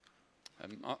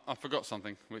I forgot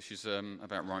something, which is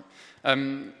about right.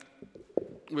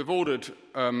 We've ordered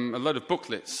a load of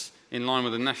booklets in line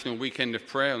with the National Weekend of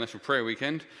Prayer, or National Prayer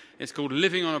Weekend. It's called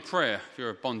Living on a Prayer. If you're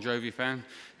a Bon Jovi fan,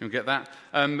 you'll get that.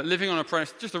 Living on a Prayer,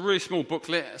 it's just a really small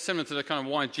booklet, similar to the kind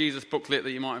of Why Jesus booklet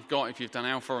that you might have got if you've done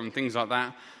Alpha and things like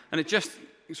that. And it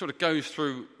sort of goes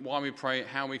through why we pray,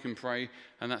 how we can pray,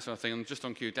 and that sort of thing. I'm just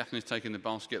on cue. Daphne's taking the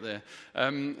basket there.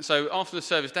 So after the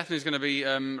service, Daphne's going to be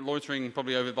loitering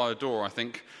probably over by the door, I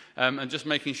think, and just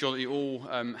making sure that you all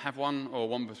have one, or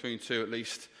one between two at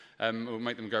least. We'll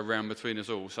make them go round between us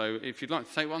all. So if you'd like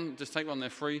to take one, just take one. They're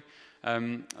free,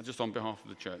 just on behalf of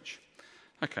the church.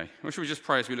 Okay, well, shall we just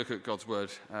pray as we look at God's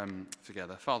word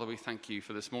together? Father, we thank you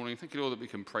for this morning. Thank you, Lord, that we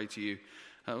can pray to you.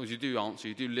 As you do answer,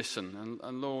 you do listen.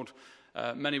 And Lord,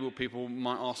 many people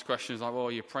might ask questions like,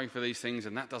 well, you pray for these things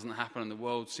and that doesn't happen and the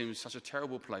world seems such a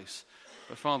terrible place.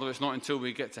 But Father, it's not until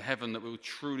we get to heaven that we'll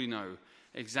truly know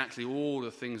exactly all the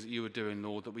things that you were doing,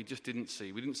 Lord, that we just didn't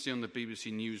see. We didn't see on the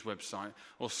BBC News website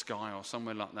or Sky or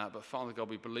somewhere like that. But Father God,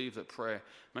 we believe that prayer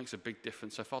makes a big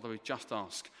difference. So Father, we just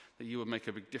ask that you would make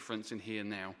a big difference in here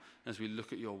now as we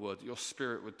look at your word, that your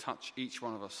Spirit would touch each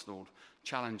one of us, Lord,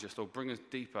 challenge us, Lord, bring us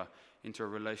deeper into a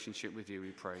relationship with you,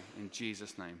 we pray. In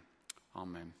Jesus' name,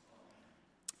 amen.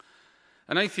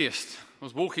 An atheist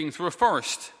was walking through a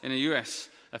forest in the US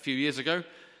a few years ago,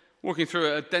 walking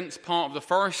through a dense part of the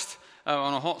forest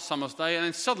on a hot summer's day, and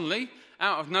then suddenly,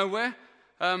 out of nowhere,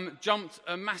 jumped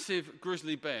a massive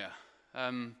grizzly bear.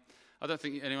 I don't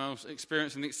think anyone else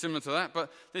experienced anything similar to that,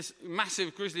 but this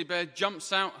massive grizzly bear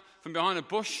jumps out from behind a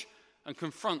bush and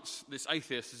confronts this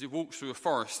atheist as he walks through a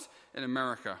forest in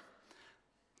America.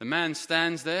 The man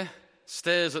stands there,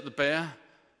 stares at the bear.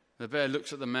 The bear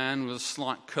looks at the man with a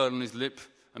slight curl on his lip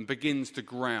and begins to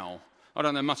growl. I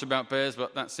don't know much about bears,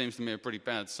 but that seems to me a pretty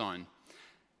bad sign.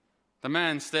 The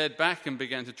man stared back and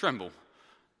began to tremble.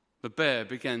 The bear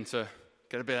began to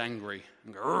get a bit angry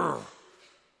and go, "Urgh."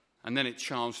 And then it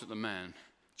charged at the man,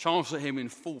 charged at him in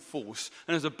full force.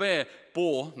 And as the bear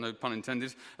bore, no pun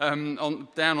intended, down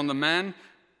on the man,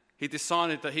 he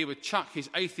decided that he would chuck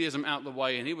his atheism out the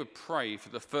way and he would pray for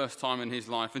the first time in his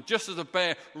life. And just as the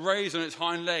bear raised on its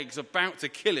hind legs, about to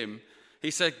kill him, he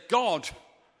said, "God,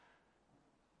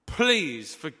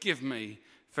 please forgive me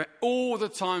for all the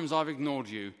times I've ignored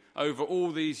you over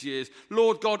all these years.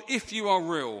 Lord God, if you are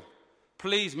real,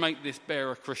 please make this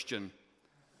bear a Christian."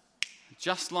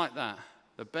 Just like that,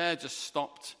 the bear just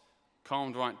stopped,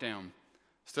 calmed right down,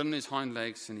 stood on his hind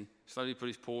legs, and he slowly put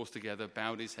his paws together,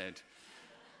 bowed his head,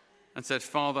 and said,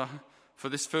 "Father, for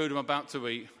this food I'm about to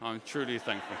eat, I'm truly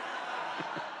thankful."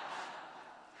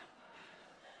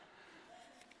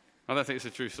 I don't think it's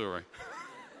a true story.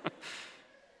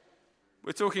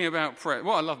 We're talking about prayer.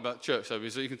 What I love about church, though,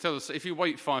 is that you can tell us, if you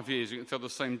wait 5 years, you can tell the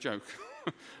same joke.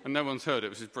 And no one's heard it,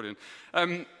 which is brilliant.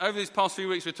 Over these past few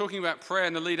weeks, we're talking about prayer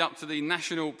in the lead up to the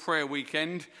National Prayer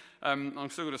Weekend. I'm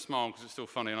still going to smile because it's still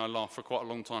funny, and I laugh for quite a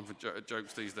long time for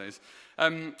jokes these days.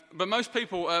 But most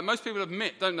people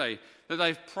admit, don't they, that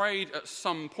they've prayed at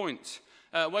some point,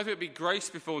 whether it be grace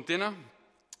before dinner,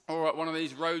 or at one of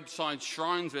these roadside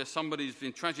shrines where somebody's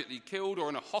been tragically killed, or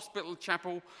in a hospital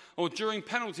chapel, or during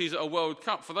penalties at a World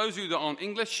Cup. For those of you that aren't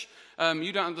English,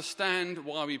 you don't understand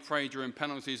why we pray during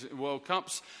penalties at World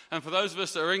Cups. And for those of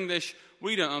us that are English,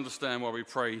 we don't understand why we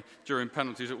pray during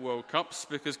penalties at World Cups,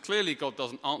 because clearly God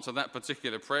doesn't answer that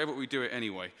particular prayer, but we do it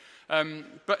anyway.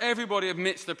 But everybody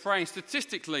admits they're praying.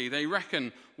 Statistically, they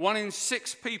reckon 1 in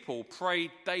 6 people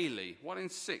pray daily. 1 in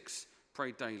 6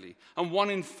 pray daily. And 1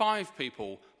 in 5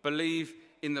 people believe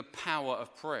in the power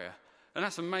of prayer. And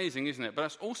that's amazing, isn't it? But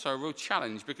that's also a real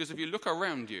challenge, because if you look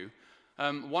around you,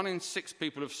 1 in 6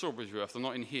 people of Sawbridgeworth are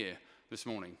not in here this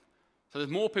morning. So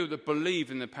there's more people that believe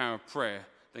in the power of prayer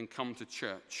than come to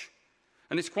church.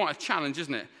 And it's quite a challenge,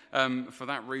 isn't it, for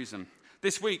that reason.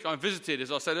 This week I visited,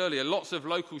 as I said earlier, lots of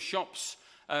local shops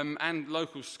and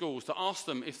local schools to ask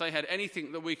them if they had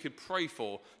anything that we could pray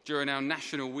for during our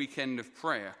National Weekend of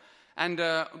Prayer. And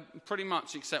pretty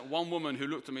much, except one woman who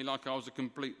looked at me like I was a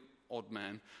complete odd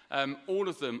man, all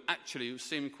of them actually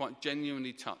seemed quite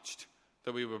genuinely touched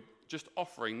that we were just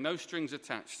offering, no strings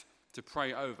attached, to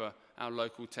pray over our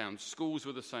local town. Schools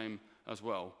were the same as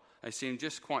well. They seemed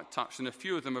just quite touched, and a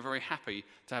few of them are very happy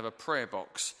to have a prayer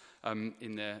box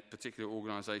in their particular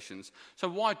organisations. So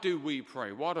why do we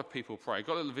pray? Why do people pray? I've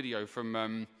got a little video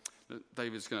from that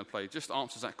David's going to play. Just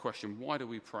answers that question. Why do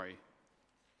we pray?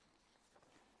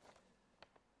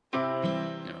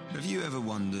 Have you ever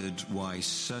wondered why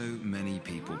so many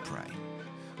people pray?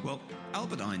 Well,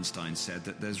 Albert Einstein said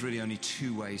that there's really only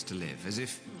 2 ways to live, as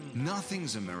if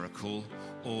nothing's a miracle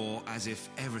or as if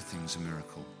everything's a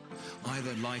miracle.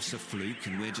 Either life's a fluke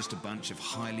and we're just a bunch of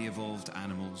highly evolved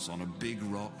animals on a big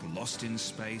rock lost in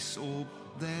space, or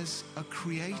there's a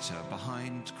creator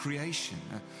behind creation,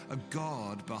 a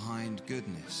God behind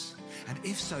goodness. And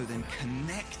if so, then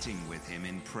connecting with him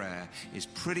in prayer is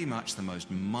pretty much the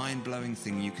most mind-blowing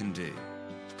thing you can do.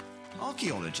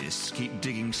 Archaeologists keep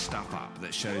digging stuff up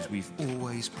that shows we've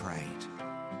always prayed.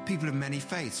 People of many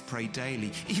faiths pray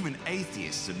daily. Even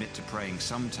atheists admit to praying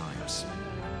sometimes.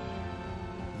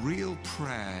 Real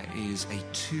prayer is a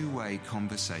two-way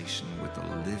conversation with the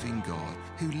living God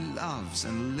who loves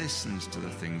and listens to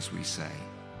the things we say.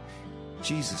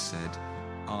 Jesus said,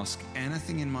 "Ask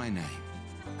anything in my name,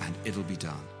 and it'll be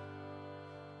done."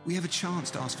 We have a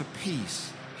chance to ask for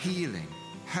peace, healing,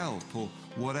 help, or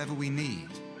whatever we need.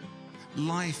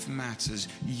 Life matters,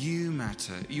 you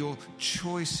matter, your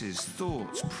choices,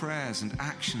 thoughts, prayers, and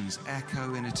actions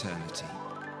echo in eternity.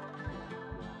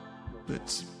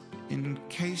 But in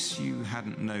case you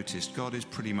hadn't noticed, God is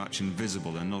pretty much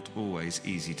invisible and not always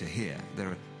easy to hear. There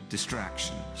are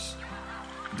distractions,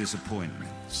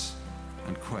 disappointments,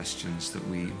 and questions that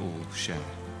we all share.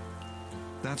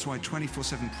 That's why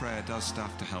 24/7 prayer does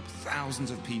stuff to help thousands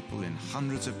of people in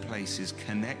hundreds of places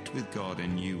connect with God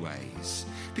in new ways.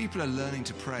 People are learning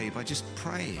to pray by just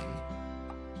praying.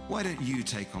 Why don't you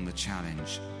take on the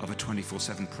challenge of a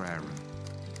 24/7 prayer room?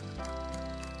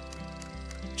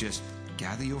 Just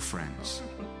gather your friends,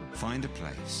 find a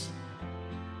place,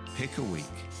 pick a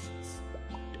week,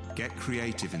 get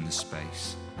creative in the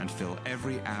space, and fill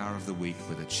every hour of the week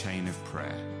with a chain of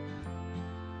prayer.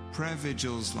 Prayer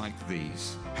vigils like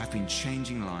these have been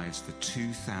changing lives for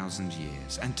 2,000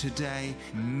 years, and today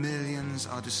millions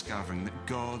are discovering that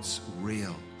God's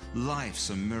real, life's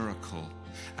a miracle,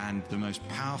 and the most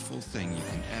powerful thing you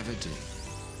can ever do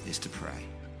is to pray.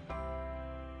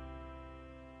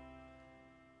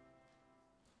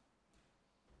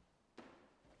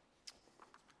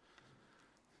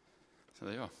 So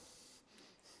there you are.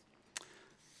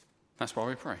 That's why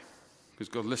we pray, because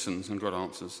God listens and God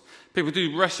answers. People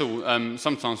do wrestle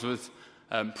sometimes with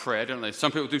prayer, don't they?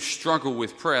 Some people do struggle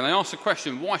with prayer, and they ask the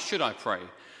question, why should I pray?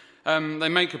 They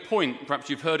make a point, perhaps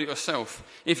you've heard it yourself.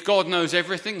 If God knows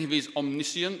everything, if he's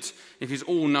omniscient, if he's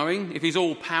all-knowing, if he's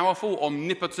all-powerful,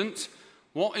 omnipotent,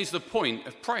 what is the point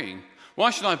of praying? Why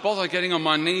should I bother getting on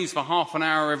my knees for half an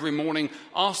hour every morning,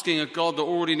 asking a God that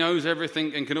already knows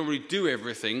everything and can already do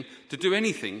everything to do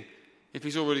anything if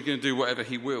he's already going to do whatever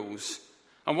he wills?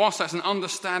 And whilst that's an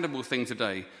understandable thing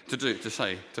today to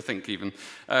think even,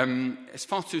 it's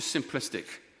far too simplistic.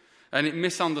 And it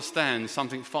misunderstands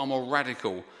something far more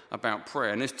radical about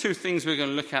prayer. And there's two things we're going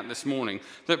to look at this morning.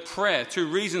 That prayer, two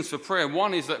reasons for prayer.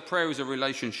 One is that prayer is a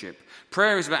relationship.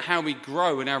 Prayer is about how we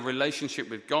grow in our relationship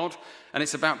with God, and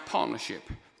it's about partnership.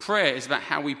 Prayer is about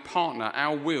how we partner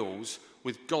our wills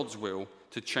with God's will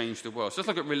to change the world. So let's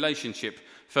look at relationship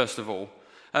first of all.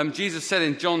 Jesus said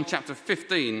in John chapter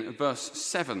 15, verse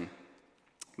 7,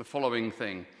 the following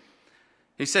thing.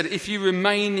 He said, "If you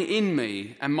remain in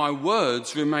me and my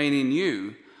words remain in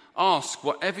you, ask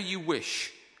whatever you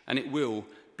wish and it will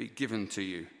be given to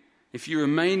you." If you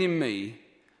remain in me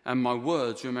and my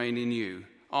words remain in you,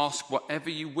 ask whatever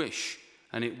you wish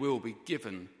and it will be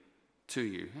given to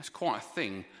you. That's quite a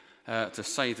thing to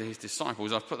say to his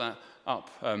disciples. I've put that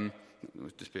up.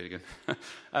 It disappeared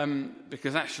again.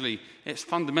 Because actually it's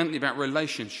fundamentally about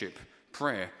relationship,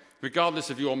 prayer. Regardless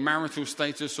of your marital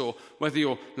status or whether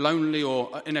you're lonely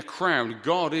or in a crowd,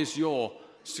 God is your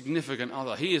significant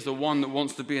other. He is the one that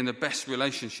wants to be in the best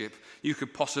relationship you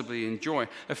could possibly enjoy.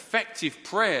 Effective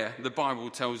prayer, the Bible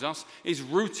tells us, is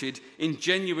rooted in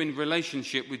genuine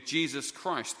relationship with Jesus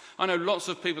Christ. I know lots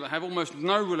of people that have almost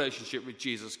no relationship with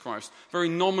Jesus Christ, very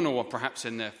nominal or perhaps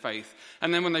in their faith.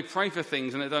 And then when they pray for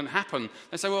things and they don't happen,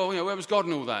 they say, well, where was God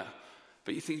and all that?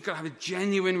 But you think you've got to have a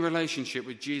genuine relationship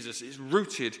with Jesus. It's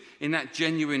rooted in that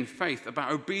genuine faith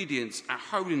about obedience, our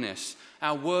holiness,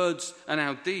 our words and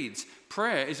our deeds.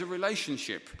 Prayer is a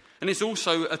relationship. And it's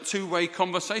also a two-way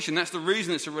conversation. That's the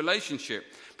reason it's a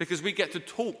relationship. Because we get to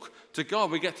talk to God.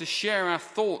 We get to share our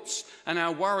thoughts and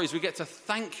our worries. We get to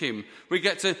thank him. We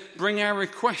get to bring our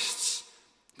requests.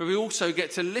 But we also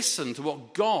get to listen to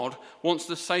what God wants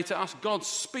to say to us. God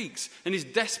speaks and is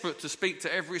desperate to speak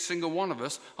to every single one of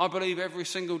us, I believe, every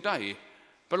single day.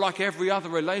 But like every other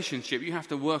relationship, you have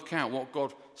to work out what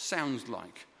God sounds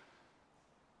like.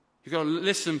 You've got to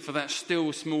listen for that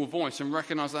still small voice and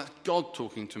recognize that's God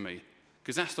talking to me.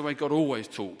 Because that's the way God always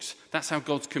talks. That's how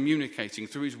God's communicating,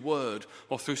 through his word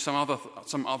or through some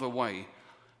other way.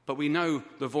 But we know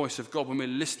the voice of God when we're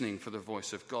listening for the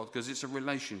voice of God, because it's a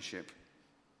relationship.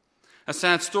 A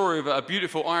sad story of a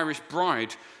beautiful Irish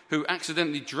bride who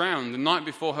accidentally drowned the night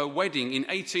before her wedding in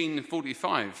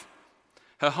 1845.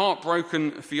 Her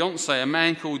heartbroken fiancé, a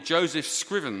man called Joseph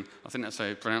Scriven, I think that's how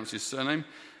you pronounce his surname,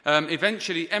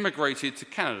 eventually emigrated to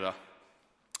Canada.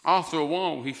 After a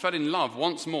while, he fell in love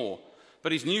once more,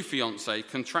 but his new fiancée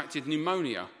contracted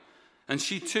pneumonia, and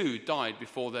she too died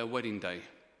before their wedding day.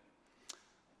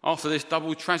 After this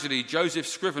double tragedy, Joseph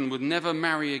Scriven would never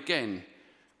marry again.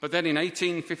 But then in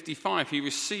 1855, he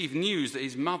received news that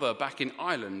his mother back in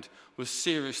Ireland was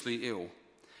seriously ill.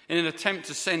 In an attempt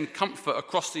to send comfort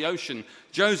across the ocean,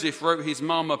 Joseph wrote his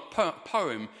mum a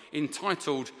poem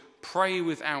entitled Pray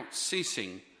Without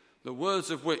Ceasing, the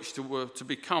words of which were to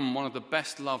become one of the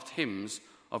best-loved hymns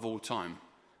of all time.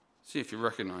 See if you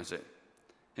recognise it.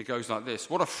 It goes like this: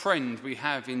 What a friend we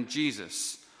have in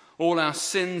Jesus, all our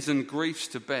sins and griefs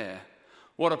to bear.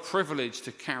 What a privilege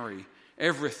to carry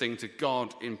everything to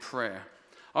God in prayer.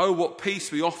 Oh, what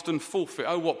peace we often forfeit.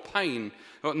 Oh, what pain,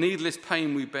 what needless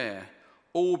pain we bear.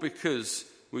 All because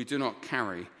we do not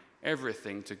carry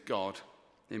everything to God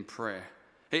in prayer.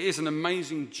 It is an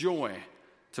amazing joy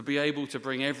to be able to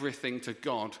bring everything to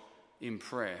God in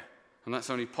prayer. And that's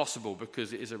only possible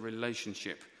because it is a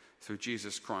relationship through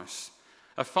Jesus Christ.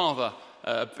 A father,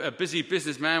 a busy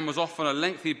businessman, was off on a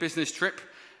lengthy business trip.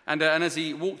 And as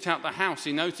he walked out the house,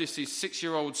 he noticed his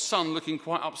 6-year-old son looking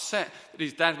quite upset that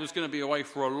his dad was going to be away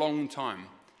for a long time.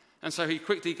 And so he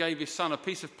quickly gave his son a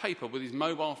piece of paper with his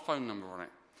mobile phone number on it.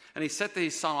 And he said to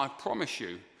his son, I promise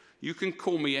you, you can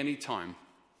call me any time,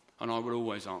 and I will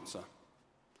always answer.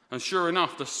 And sure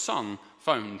enough, the son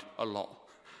phoned a lot.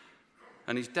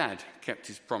 And his dad kept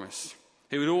his promise.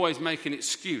 He would always make an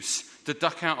excuse to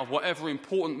duck out of whatever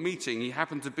important meeting he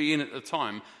happened to be in at the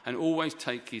time and always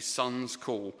take his son's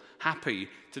call, happy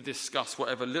to discuss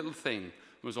whatever little thing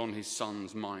was on his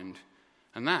son's mind.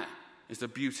 And that is the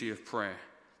beauty of prayer,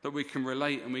 that we can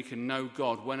relate and we can know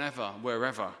God whenever,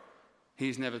 wherever.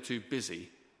 He's never too busy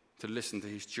to listen to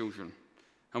his children.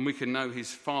 And we can know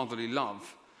his fatherly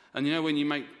love. And you know, when you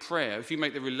make prayer, if you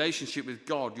make the relationship with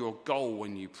God your goal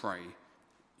when you pray,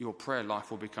 your prayer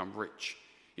life will become rich.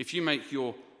 If you make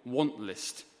your want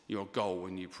list your goal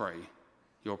when you pray,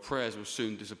 your prayers will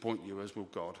soon disappoint you, as will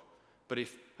God. But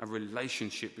if a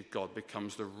relationship with God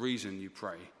becomes the reason you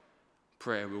pray,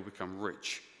 prayer will become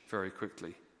rich very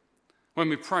quickly. When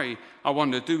we pray, I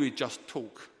wonder, do we just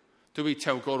talk? Do we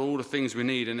tell God all the things we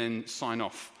need and then sign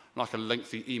off like a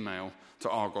lengthy email to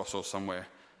Argos or somewhere?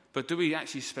 But do we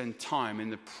actually spend time in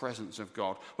the presence of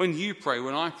God? When you pray,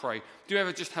 when I pray, do you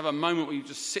ever just have a moment where you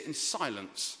just sit in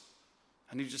silence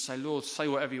and you just say, Lord, say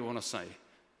whatever you want to say?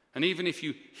 And even if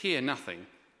you hear nothing,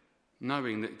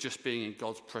 knowing that just being in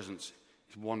God's presence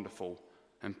is wonderful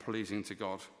and pleasing to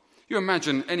God. You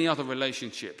imagine any other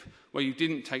relationship where you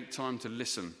didn't take time to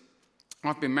listen.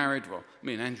 I've been married, well,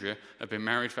 me and Andrea have been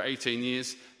married for 18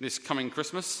 years this coming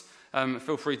Christmas.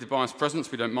 Feel free to buy us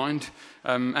presents, we don't mind.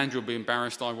 Andrew will be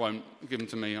embarrassed, I won't. Give them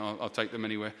to me, I'll take them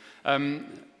anywhere.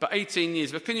 But 18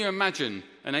 years, but can you imagine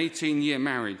an 18-year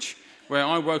marriage where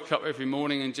I woke up every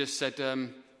morning and just said,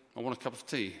 I want a cup of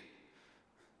tea.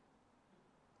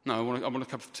 No, I want a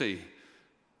cup of tea.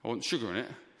 I want sugar in it,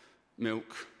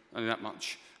 milk, only that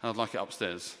much, and I'd like it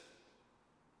upstairs.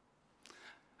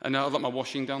 And I'd like my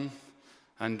washing done,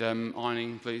 and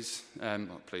ironing, please.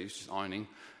 Not please, just ironing.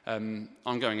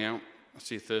 I'm going out. I'll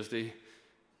see you Thursday.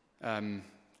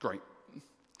 Great.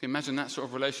 Can you imagine that sort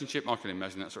of relationship? I can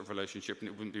imagine that sort of relationship, and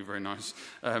it wouldn't be very nice.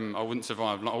 I wouldn't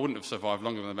have survived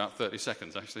longer than about 30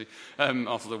 seconds, actually,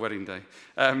 after the wedding day.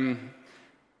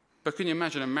 But can you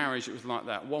imagine a marriage that was like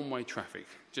that? One-way traffic.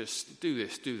 Just do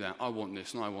this, do that. I want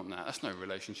this, and I want that. That's no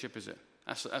relationship, is it?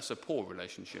 That's a poor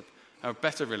relationship. A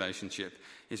better relationship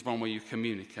is one where you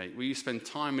communicate, where you spend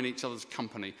time in each other's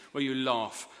company, where you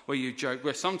laugh, where you joke,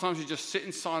 where sometimes you just sit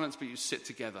in silence, but you sit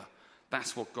together.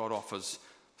 That's what God offers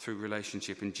through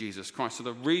relationship in Jesus Christ. So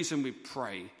the reason we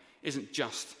pray isn't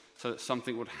just so that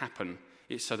something would happen.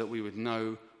 It's so that we would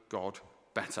know God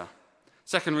better.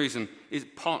 Second reason is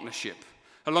partnership.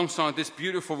 Alongside this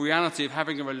beautiful reality of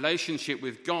having a relationship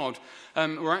with God,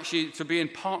 we're actually to be in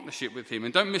partnership with him.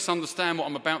 And don't misunderstand what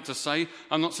I'm about to say.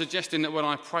 I'm not suggesting that when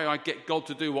I pray I get God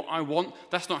to do what I want.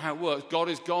 That's not how it works. God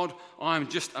is God. I am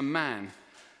just a man.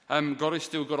 God is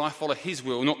still God. I follow his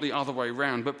will, not the other way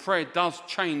around. But prayer does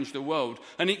change the world.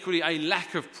 And equally, a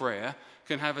lack of prayer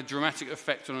can have a dramatic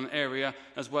effect on an area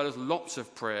as well as lots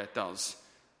of prayer does.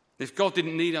 If God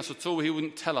didn't need us at all, he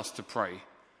wouldn't tell us to pray.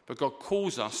 but God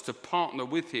calls us to partner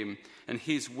with him and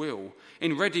his will.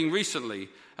 In Reading recently,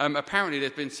 apparently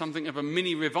there's been something of a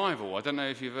mini revival. I don't know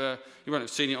if you won't have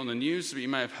seen it on the news, but you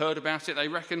may have heard about it. They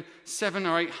reckon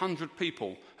 700 or 800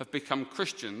 people have become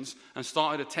Christians and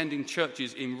started attending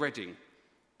churches in Reading.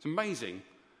 It's amazing.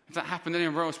 If that happened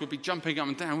anywhere else, we'd be jumping up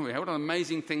and down. What an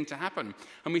amazing thing to happen.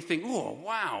 And we think, oh,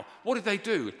 wow, what did they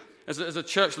do? As a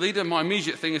church leader, my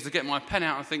immediate thing is to get my pen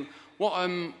out and think,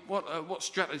 what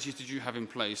strategies did you have in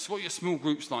place? What are your small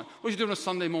groups like? What did you do on a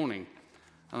Sunday morning?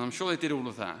 And I'm sure they did all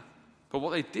of that. But what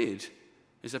they did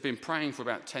is they've been praying for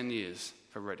about 10 years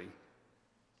for Reading.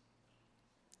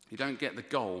 You don't get the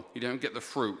goal, you don't get the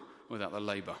fruit without the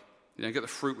labour. You don't get the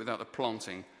fruit without the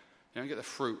planting. You don't get the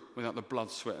fruit without the blood,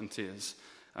 sweat and tears.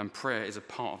 And prayer is a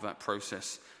part of that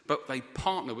process. But they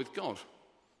partner with God.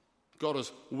 God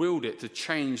has willed it to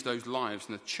change those lives,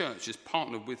 and the church has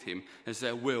partnered with him as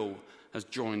their will has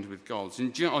joined with God's.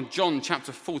 In John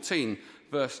chapter 14,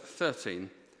 verse 13,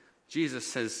 Jesus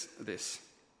says this.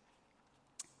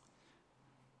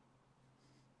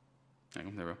 Hang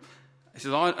on, there we are. He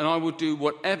says, I will do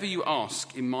whatever you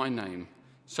ask in my name,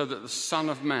 so that the Son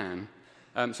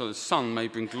may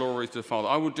bring glory to the Father.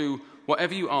 I will do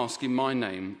whatever you ask in my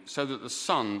name, so that the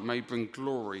Son may bring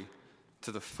glory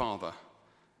to the Father.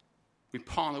 We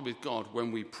partner with God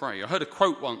when we pray. I heard a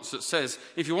quote once that says,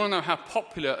 if you want to know how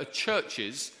popular a church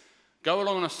is, go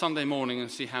along on a Sunday morning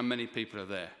and see how many people are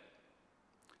there.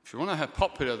 If you want to know how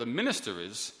popular the minister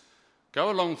is, go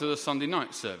along to the Sunday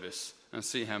night service and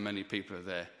see how many people are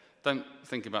there. Don't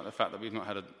think about the fact that we've not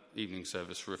had an evening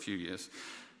service for a few years.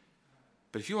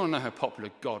 But if you want to know how popular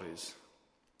God is,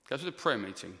 go to the prayer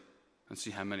meeting and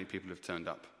see how many people have turned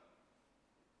up.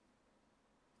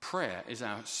 Prayer is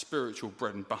our spiritual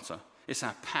bread and butter. It's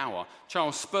our power.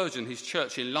 Charles Spurgeon, his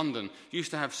church in London,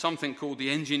 used to have something called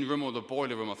the engine room or the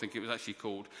boiler room, I think it was actually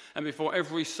called. And before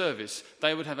every service,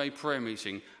 they would have a prayer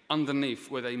meeting underneath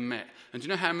where they met. And do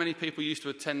you know how many people used to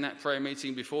attend that prayer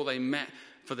meeting before they met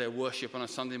for their worship on a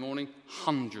Sunday morning?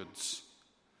 Hundreds.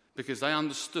 Because they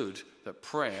understood that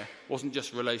prayer wasn't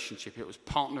just relationship, it was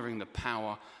partnering the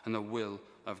power and the will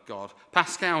of God.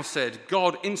 Pascal said,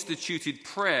 God instituted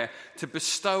prayer to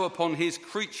bestow upon his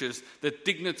creatures the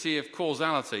dignity of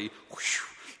causality.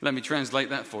 Let me translate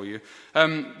that for you.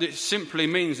 It simply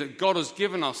means that God has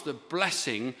given us the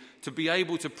blessing to be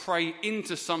able to pray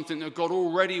into something that God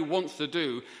already wants to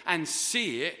do and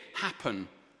see it happen.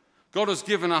 God has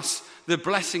given us the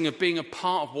blessing of being a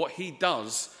part of what he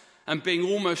does and being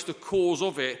almost the cause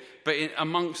of it, but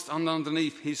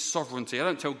underneath his sovereignty. I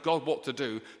don't tell God what to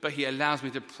do, but he allows me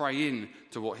to pray in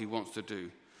to what he wants to do.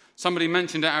 Somebody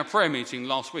mentioned at our prayer meeting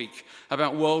last week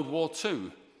about World War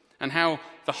II and how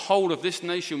the whole of this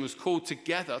nation was called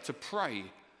together to pray,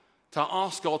 to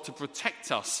ask God to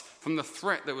protect us from the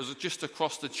threat that was just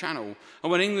across the channel.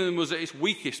 And when England was at its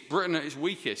weakest, Britain at its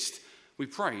weakest, we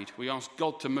prayed, we asked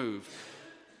God to move.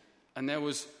 And there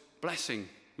was blessing.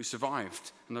 We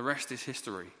survived, and the rest is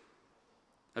history.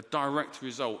 A direct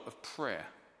result of prayer,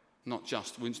 not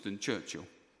just Winston Churchill.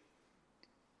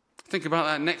 Think about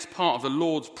that next part of the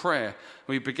Lord's Prayer.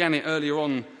 We began it earlier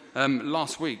on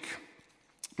last week.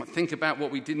 But think about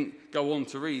what we didn't go on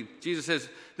to read. Jesus says,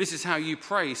 this is how you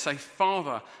pray. Say,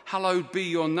 Father, hallowed be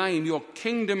your name. Your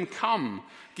kingdom come.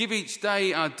 Give each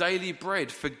day our daily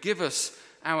bread. Forgive us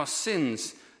our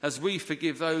sins as we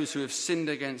forgive those who have sinned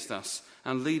against us.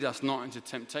 And lead us not into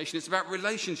temptation. It's about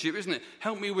relationship, isn't it?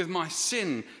 Help me with my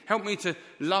sin. Help me to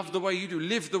love the way you do,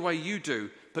 live the way you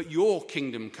do, but your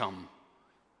kingdom come.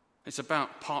 It's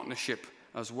about partnership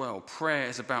as well. Prayer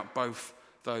is about both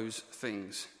those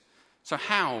things. So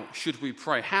how should we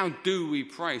pray? How do we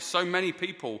pray? So many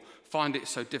people find it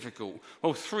so difficult.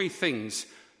 Well, 3 things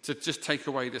to just take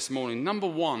away this morning. Number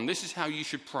 1, this is how you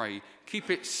should pray.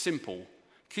 Keep it simple.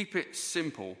 Keep it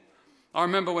simple. I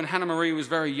remember when Hannah Marie was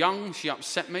very young, she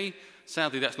upset me.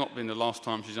 Sadly, that's not been the last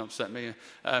time she's upset me.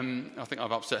 I think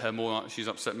I've upset her more than she's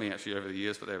upset me, actually, over the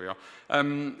years, but there we are.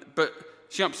 But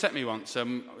she upset me once.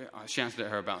 I shouted at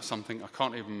her about something. I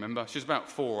can't even remember. She was about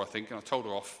 4, I think, and I told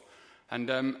her off.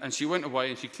 And she went away,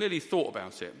 and she clearly thought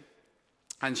about it.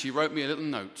 And she wrote me a little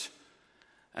note.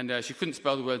 And she couldn't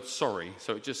spell the word sorry,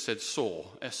 so it just said saw,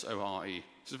 S-O-R-E.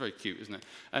 This is very cute, isn't it?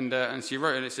 And she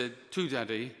wrote it, and it said, to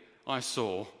Daddy, I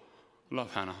saw...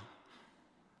 Love, Hannah.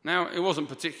 Now, it wasn't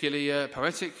particularly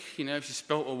poetic, if she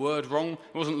spelt a word wrong.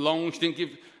 It wasn't long. She didn't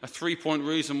give a 3-point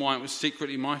reason why it was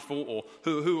secretly my fault or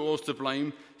who was to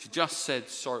blame. She just said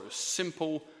sorry. It was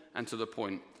simple and to the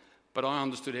point. But I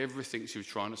understood everything she was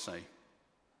trying to say.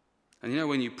 And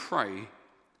when you pray,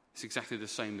 it's exactly the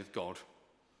same with God.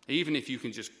 Even if you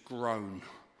can just groan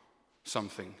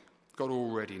something, God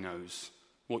already knows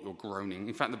what you're groaning.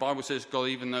 In fact, the Bible says God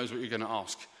even knows what you're going to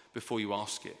ask before you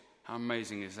ask it. How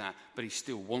amazing is that? But he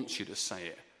still wants you to say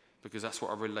it, because that's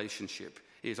what a relationship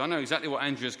is. I know exactly what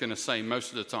Andrea's going to say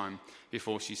most of the time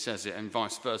before she says it, and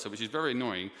vice versa, which is very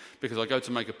annoying, because I go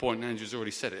to make a point and Andrea's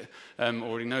already said it,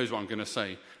 already knows what I'm going to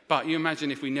say. But you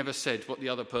imagine if we never said what the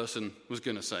other person was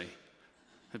going to say.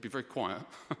 It'd be very quiet.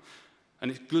 And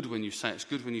it's good when you say it. It's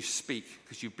good when you speak,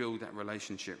 because you build that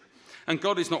relationship. And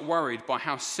God is not worried by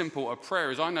how simple a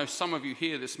prayer is. I know some of you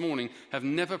here this morning have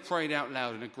never prayed out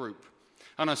loud in a group.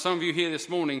 I know some of you here this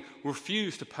morning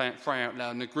refuse to pray out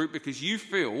loud in a group because you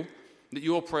feel that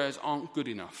your prayers aren't good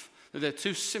enough, that they're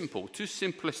too simple, too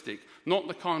simplistic, not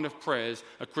the kind of prayers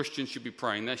a Christian should be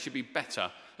praying. They should be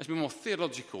better. They should be more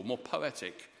theological, more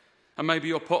poetic. And maybe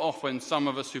you're put off when some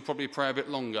of us who probably pray a bit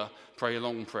longer pray a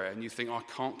long prayer, and you think, I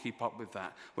can't keep up with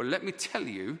that. Well, let me tell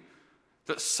you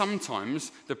that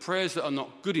sometimes the prayers that are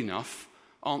not good enough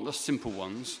aren't the simple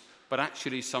ones, but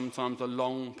actually sometimes the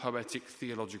long, poetic,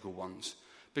 theological ones.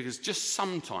 Because just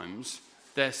sometimes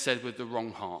they're said with the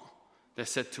wrong heart. They're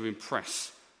said to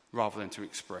impress rather than to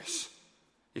express.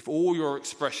 If all your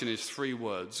expression is 3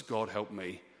 words, God help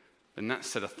me, then that's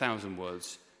said 1,000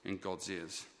 words in God's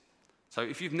ears. So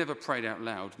if you've never prayed out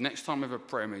loud, next time we have a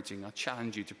prayer meeting, I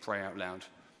challenge you to pray out loud,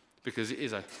 because it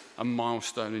is a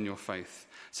milestone in your faith.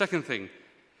 Second thing,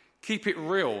 keep it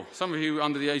real. Some of you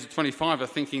under the age of 25 are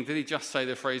thinking, did he just say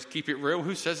the phrase, keep it real?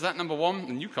 Who says that, number one?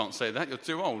 And you can't say that, you're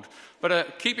too old.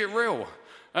 But keep it real.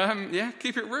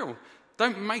 Keep it real.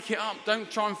 Don't make it up. Don't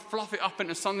try and fluff it up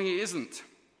into something it isn't.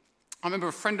 I remember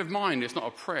a friend of mine, it's not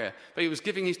a prayer, but he was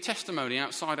giving his testimony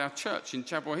outside our church in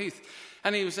Chadwell Heath.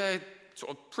 And he was there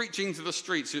sort of preaching to the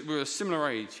streets. We were a similar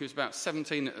age. He was about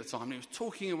 17 at the time. And he was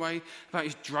talking away about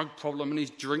his drug problem and his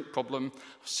drink problem. I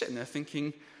was sitting there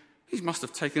thinking, he must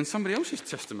have taken somebody else's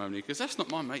testimony, because that's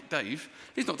not my mate Dave.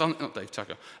 He's not done, not Dave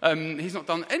Tucker. He's not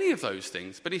done any of those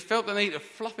things, but he felt the need to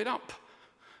fluff it up.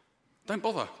 Don't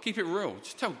bother. Keep it real.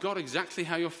 Just tell God exactly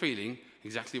how you're feeling,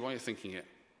 exactly why you're thinking it,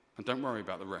 and don't worry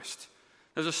about the rest.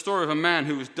 There's a story of a man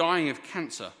who was dying of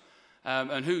cancer,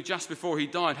 and who just before he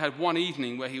died had one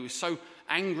evening where he was so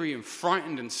angry and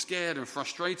frightened and scared and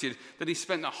frustrated that he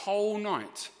spent the whole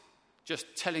night just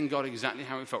telling God exactly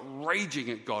how he felt, raging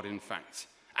at God, in fact.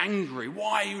 Angry.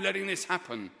 Why are you letting this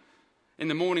happen? In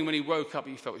the morning when he woke up,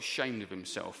 he felt ashamed of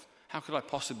himself. How could I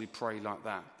possibly pray like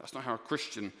that? That's not how a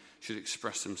Christian should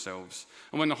express themselves.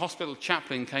 And when the hospital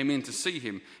chaplain came in to see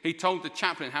him, he told the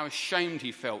chaplain how ashamed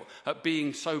he felt at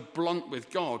being so blunt with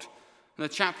God. And the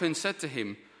chaplain said to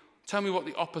him, tell me what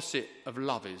the opposite of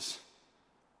love is.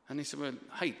 And he said, well,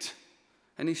 hate.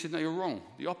 And he said, no, you're wrong.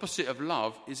 The opposite of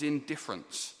love is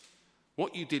indifference.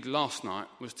 What you did last night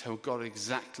was tell God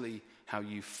exactly how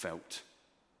you felt.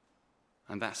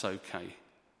 And that's okay.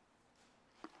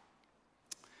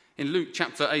 In Luke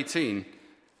chapter 18,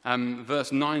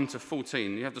 verse 9 to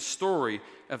 14, you have the story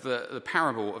of the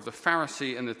parable of the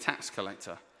Pharisee and the tax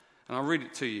collector. And I'll read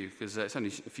it to you because it's only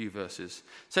a few verses.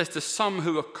 It says, to some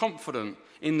who are confident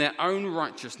in their own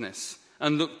righteousness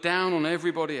and look down on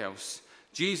everybody else,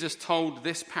 Jesus told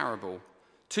this parable.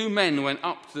 2 men went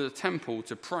up to the temple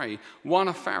to pray, one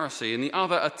a Pharisee and the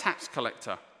other a tax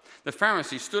collector. The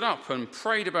Pharisee stood up and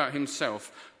prayed about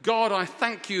himself. God, I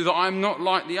thank you that I'm not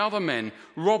like the other men,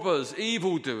 robbers,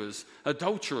 evildoers,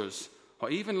 adulterers, or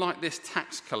even like this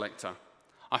tax collector.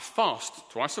 I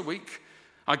fast twice a week.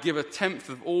 I give 1/10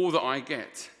 of all that I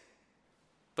get.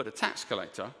 But the tax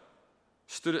collector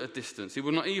stood at a distance. He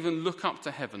would not even look up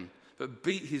to heaven, but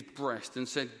beat his breast and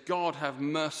said, God, have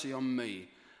mercy on me,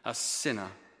 a sinner.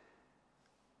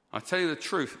 I tell you the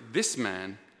truth, this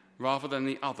man, rather than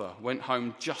the other, went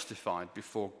home justified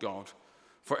before God.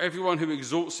 For everyone who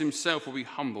exalts himself will be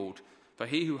humbled, but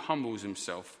he who humbles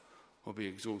himself will be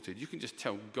exalted. You can just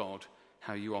tell God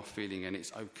how you are feeling, and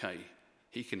it's okay.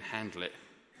 He can handle it.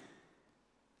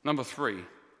 Number 3,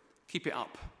 keep it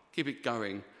up. Keep it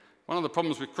going. One of the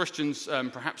problems with Christians,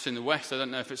 perhaps in the West, I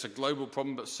don't know if it's a global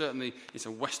problem, but certainly it's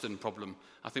a Western problem.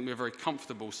 I think we're very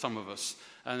comfortable, some of us,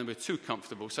 and we're too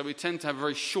comfortable. So we tend to have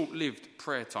very short-lived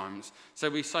prayer times. So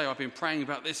we say, I've been praying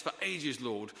about this for ages,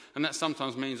 Lord, and that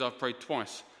sometimes means I've prayed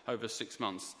twice over 6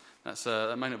 months.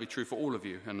 That may not be true for all of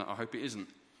you, and I hope it isn't.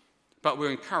 But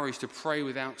we're encouraged to pray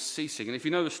without ceasing. And if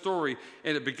you know the story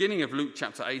in the beginning of Luke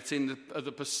chapter 18,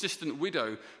 the persistent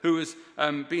widow who was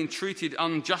being treated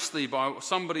unjustly by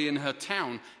somebody in her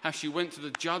town, how she went to the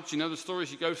judge. You know the story?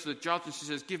 She goes to the judge and she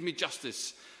says, give me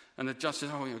justice. And the judge says,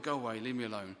 go away, leave me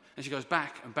alone. And she goes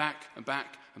back and back and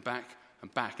back and back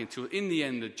and back until in the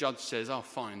end the judge says, oh,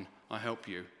 fine, I'll help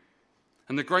you.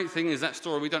 And the great thing is that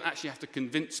story, we don't actually have to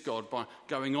convince God by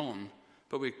going on,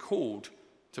 but we're called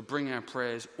to bring our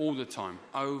prayers all the time,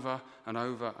 over and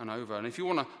over and over. And if you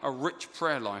want a rich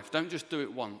prayer life, don't just do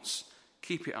it once.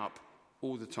 Keep it up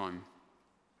all the time.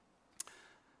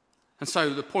 And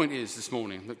so the point is this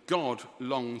morning that God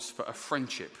longs for a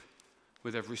friendship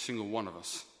with every single one of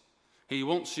us. He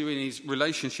wants you in his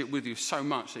relationship with you so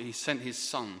much that he sent his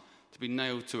son to be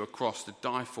nailed to a cross, to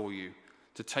die for you,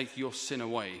 to take your sin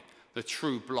away, the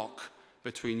true block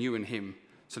between you and him,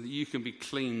 so that you can be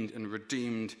cleaned and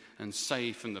redeemed and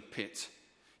saved from the pit.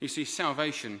 You see,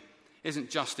 salvation isn't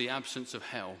just the absence of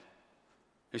hell.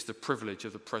 It's the privilege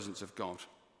of the presence of God.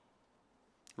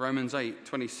 Romans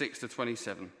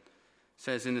 8:26-27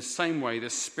 says, in the same way, the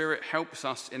Spirit helps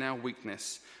us in our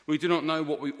weakness. We do not know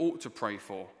what we ought to pray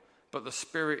for, but the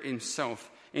Spirit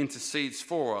himself intercedes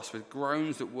for us with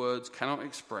groans that words cannot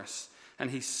express.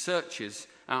 And he searches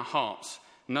our hearts,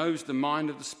 knows the mind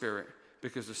of the Spirit,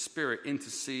 because the Spirit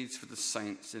intercedes for the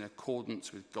saints in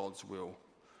accordance with God's will.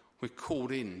 We're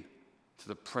called in to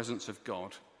the presence of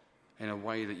God in a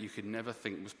way that you could never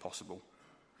think was possible.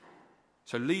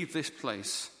 So leave this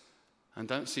place and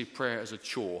don't see prayer as a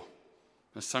chore,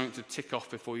 as something to tick off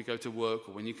before you go to work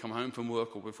or when you come home from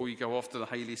work or before you go off to the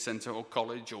Haley Centre or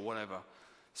college or whatever.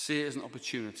 See it as an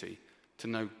opportunity to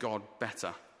know God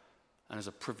better and as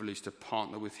a privilege to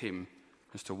partner with him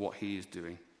as to what he is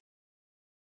doing.